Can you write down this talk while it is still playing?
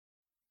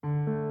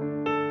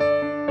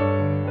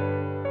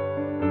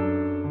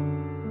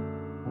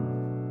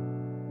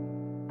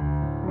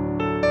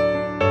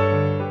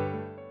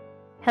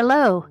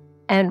Hello,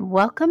 and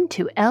welcome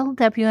to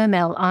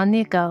LWML On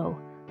the Go,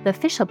 the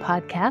official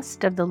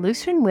podcast of the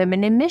Lutheran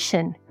Women in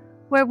Mission,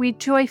 where we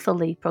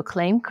joyfully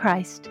proclaim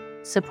Christ,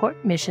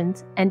 support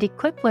missions, and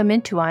equip women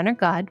to honor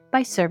God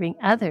by serving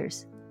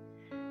others.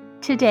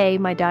 Today,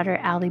 my daughter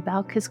Allie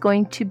Bauk is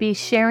going to be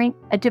sharing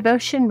a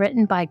devotion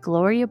written by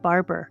Gloria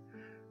Barber,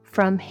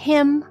 From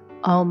Him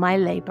All My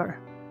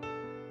Labor.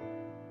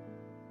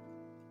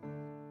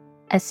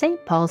 As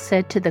St. Paul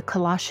said to the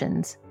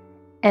Colossians,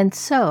 "And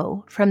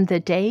so, from the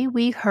day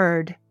we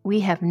heard, we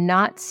have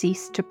not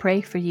ceased to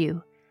pray for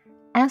you,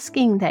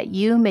 asking that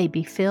you may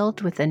be filled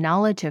with the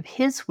knowledge of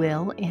His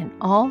will in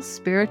all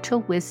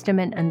spiritual wisdom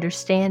and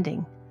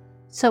understanding,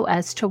 so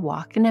as to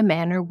walk in a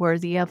manner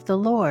worthy of the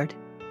Lord,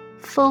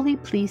 fully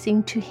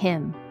pleasing to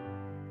Him,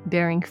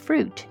 bearing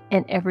fruit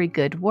in every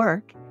good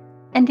work,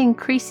 and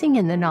increasing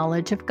in the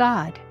knowledge of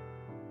God.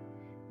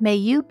 May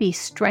you be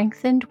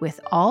strengthened with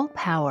all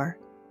power,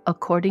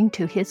 according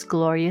to His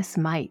glorious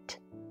might,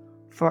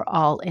 for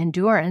all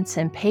endurance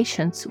and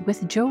patience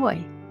with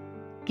joy,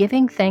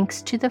 giving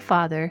thanks to the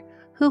Father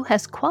who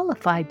has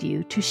qualified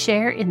you to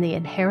share in the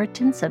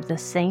inheritance of the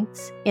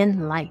saints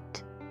in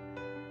light."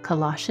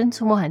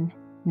 Colossians 1,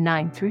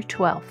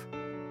 9-12.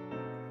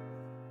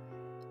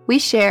 We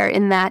share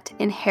in that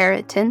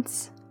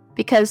inheritance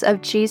because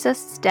of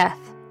Jesus'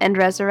 death and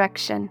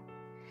resurrection.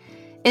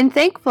 In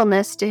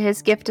thankfulness to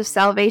His gift of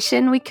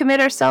salvation, we commit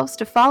ourselves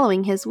to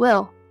following His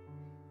will.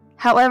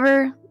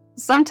 However,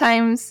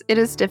 sometimes it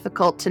is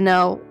difficult to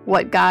know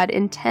what God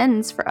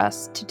intends for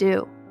us to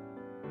do.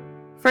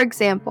 For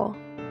example,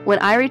 when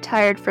I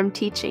retired from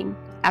teaching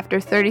after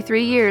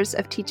 33 years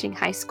of teaching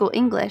high school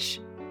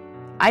English,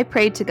 I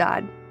prayed to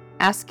God,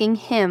 asking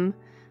Him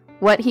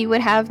what He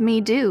would have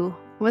me do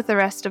with the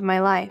rest of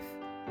my life.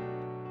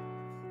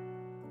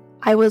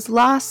 I was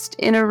lost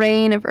in a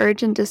rain of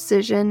urgent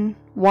decision,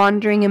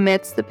 wandering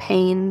amidst the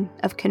pain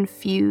of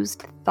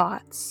confused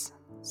thoughts.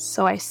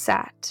 So I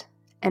sat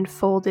and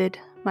folded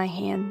my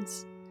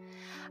hands.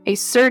 I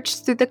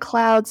searched through the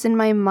clouds in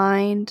my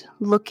mind,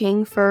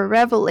 looking for a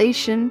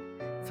revelation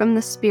from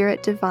the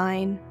Spirit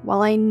divine,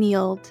 while I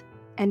kneeled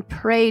and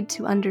prayed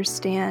to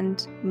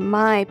understand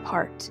my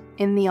part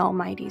in the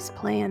Almighty's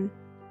plan.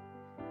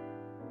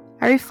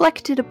 I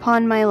reflected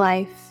upon my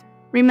life,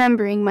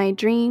 remembering my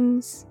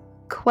dreams,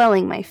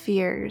 quelling my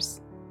fears,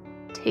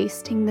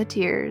 tasting the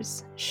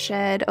tears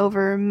shed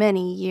over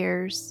many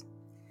years.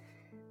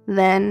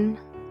 Then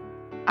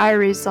I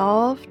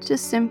resolved to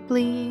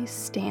simply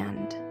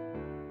stand,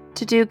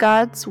 to do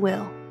God's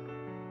will,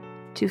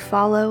 to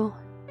follow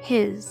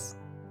His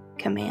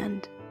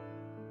command.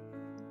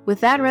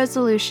 With that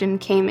resolution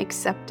came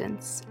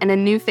acceptance, and a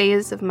new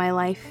phase of my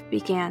life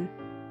began.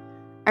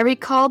 I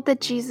recalled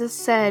that Jesus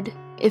said,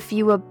 "If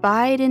you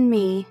abide in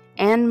me,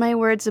 and my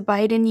words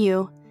abide in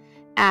you,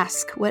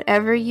 ask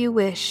whatever you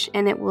wish,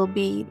 and it will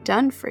be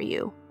done for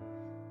you."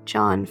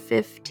 John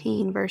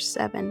 15, verse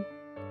 7.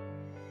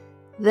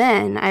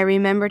 Then I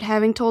remembered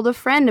having told a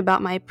friend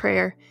about my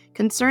prayer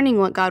concerning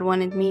what God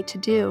wanted me to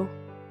do.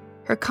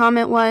 Her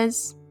comment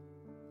was,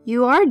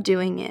 "You are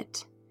doing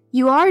it.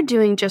 You are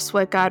doing just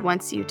what God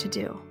wants you to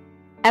do."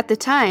 At the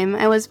time,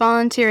 I was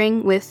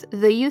volunteering with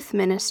the youth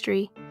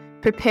ministry,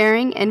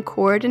 preparing and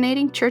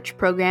coordinating church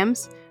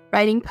programs,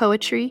 writing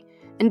poetry,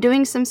 and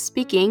doing some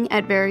speaking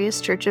at various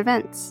church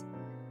events.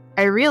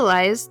 I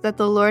realized that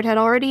the Lord had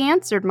already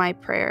answered my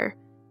prayer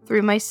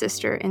through my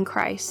sister in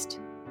Christ.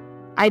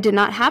 I did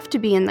not have to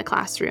be in the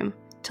classroom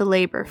to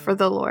labor for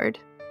the Lord.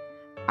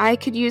 I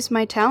could use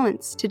my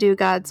talents to do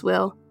God's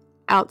will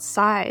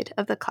outside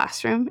of the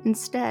classroom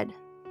instead.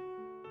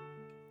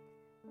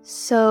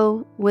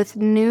 So, with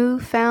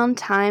newfound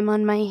time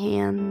on my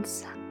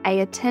hands, I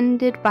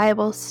attended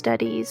Bible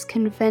studies,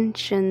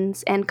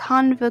 conventions, and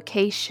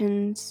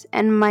convocations,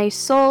 and my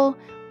soul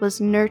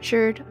was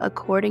nurtured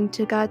according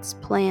to God's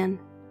plan.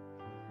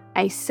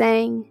 I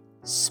sang,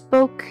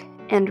 spoke,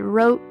 and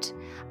wrote.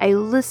 I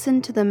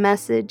listened to the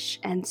message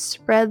and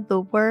spread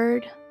the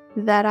word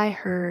that I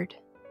heard.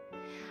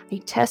 I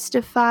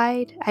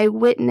testified, I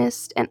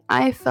witnessed, and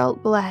I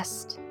felt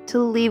blessed to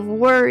leave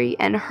worry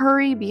and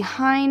hurry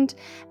behind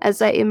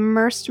as I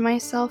immersed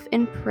myself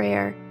in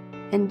prayer,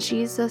 and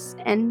Jesus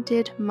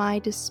ended my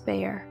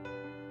despair.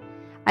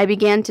 I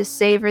began to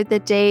savor the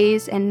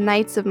days and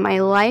nights of my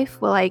life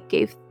while I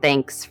gave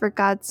thanks for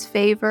God's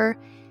favor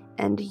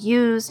and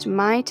used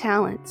my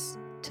talents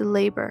to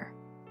labor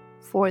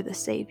for the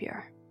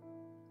Savior.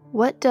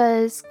 What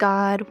does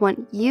God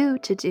want you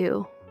to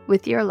do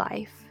with your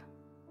life?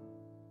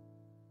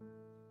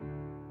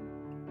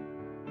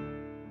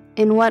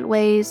 In what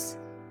ways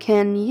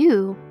can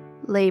you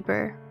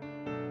labor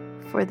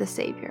for the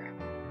Savior?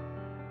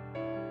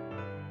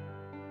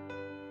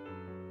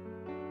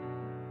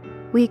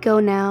 We go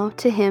now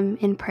to Him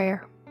in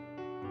prayer.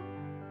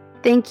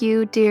 Thank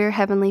you, dear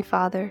Heavenly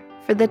Father,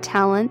 for the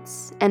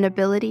talents and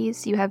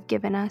abilities you have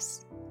given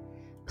us.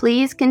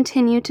 Please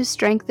continue to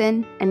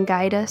strengthen and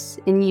guide us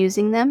in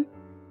using them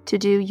to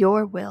do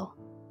your will.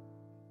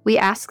 We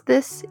ask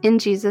this in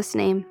Jesus'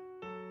 name.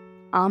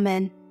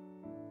 Amen.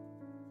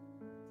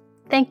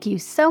 Thank you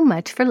so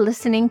much for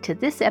listening to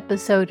this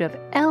episode of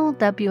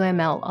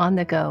LWML On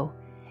the Go.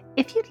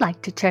 If you'd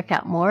like to check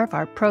out more of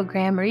our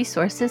program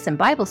resources and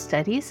Bible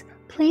studies,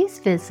 please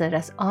visit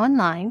us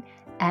online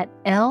at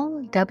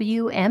lwml.org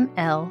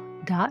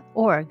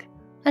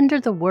under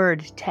the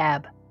Word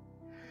tab.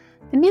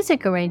 The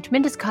music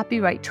arrangement is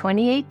copyright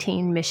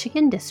 2018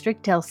 Michigan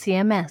District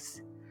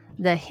LCMS.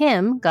 The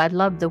hymn, God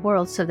Loved the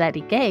World So That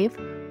He Gave,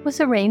 was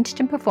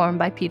arranged and performed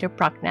by Peter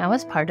Prochnow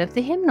as part of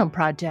the Hymnal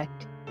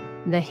Project.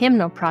 The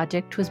Hymnal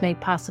Project was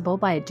made possible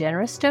by a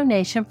generous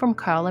donation from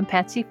Carl and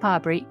Patsy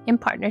Fabry in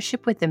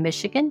partnership with the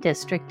Michigan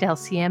District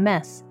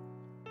LCMS.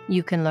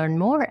 You can learn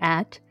more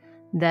at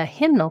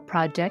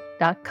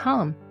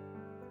thehymnalproject.com.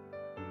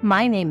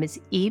 My name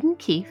is Eden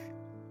Keefe,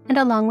 and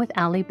along with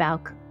Allie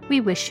Bauk, we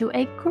wish you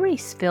a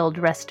grace-filled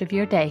rest of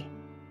your day.